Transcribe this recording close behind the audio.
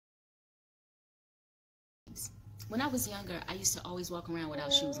When I was younger, I used to always walk around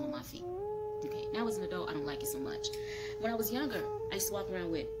without shoes on my feet. Okay, now as an adult, I don't like it so much. When I was younger, I used to walk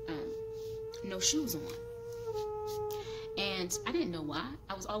around with no shoes on. And I didn't know why.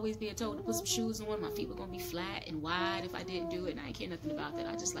 I was always being told to put some shoes on. My feet were going to be flat and wide if I didn't do it. And I didn't care nothing about that.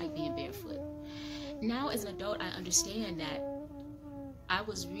 I just like being barefoot. Now as an adult, I understand that I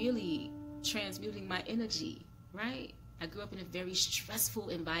was really transmuting my energy, right? I grew up in a very stressful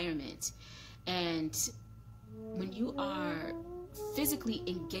environment. And when you are physically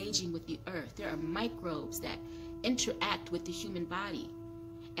engaging with the earth, there are microbes that interact with the human body.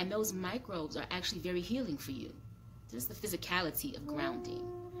 And those microbes are actually very healing for you. This is the physicality of grounding.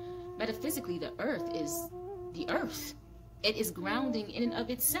 Metaphysically, the earth is the earth. It is grounding in and of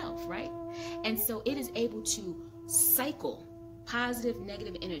itself, right? And so it is able to cycle positive,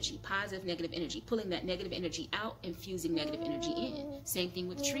 negative energy, pulling that negative energy out, infusing negative energy in. Same thing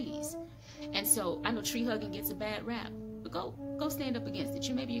with trees. And so I know tree hugging gets a bad rap, but go stand up against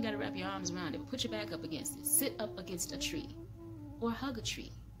it. Maybe you got to wrap your arms around it, but put your back up against it. Sit up against a tree or hug a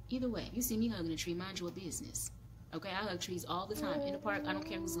tree. Either way, if you see me hugging a tree, mind your business. Okay, I hug trees all the time. In the park, I don't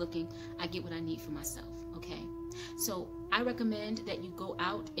care who's looking. I get what I need for myself, okay? So I recommend that you go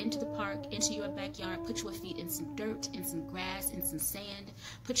out into the park, into your backyard, put your feet in some dirt, in some grass, in some sand.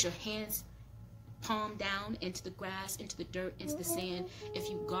 Put your hands palm down into the grass, into the dirt, into the sand. If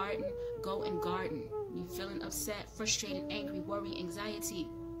you garden, go and garden. You feeling upset, frustrated, angry, worry, anxiety.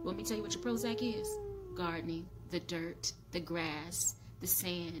 Want me to tell you what your Prozac is? Gardening, the dirt, the grass, the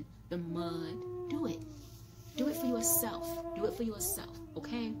sand, the mud. Do it. Do it for yourself. Do it for yourself,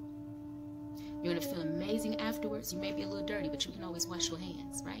 okay? You're going to feel amazing afterwards. You may be a little dirty, but you can always wash your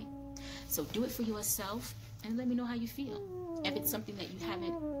hands, right? So do it for yourself and let me know how you feel. If it's something that you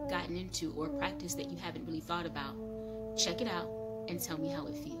haven't gotten into or a practice that you haven't really thought about, check it out and tell me how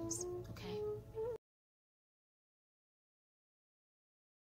it feels.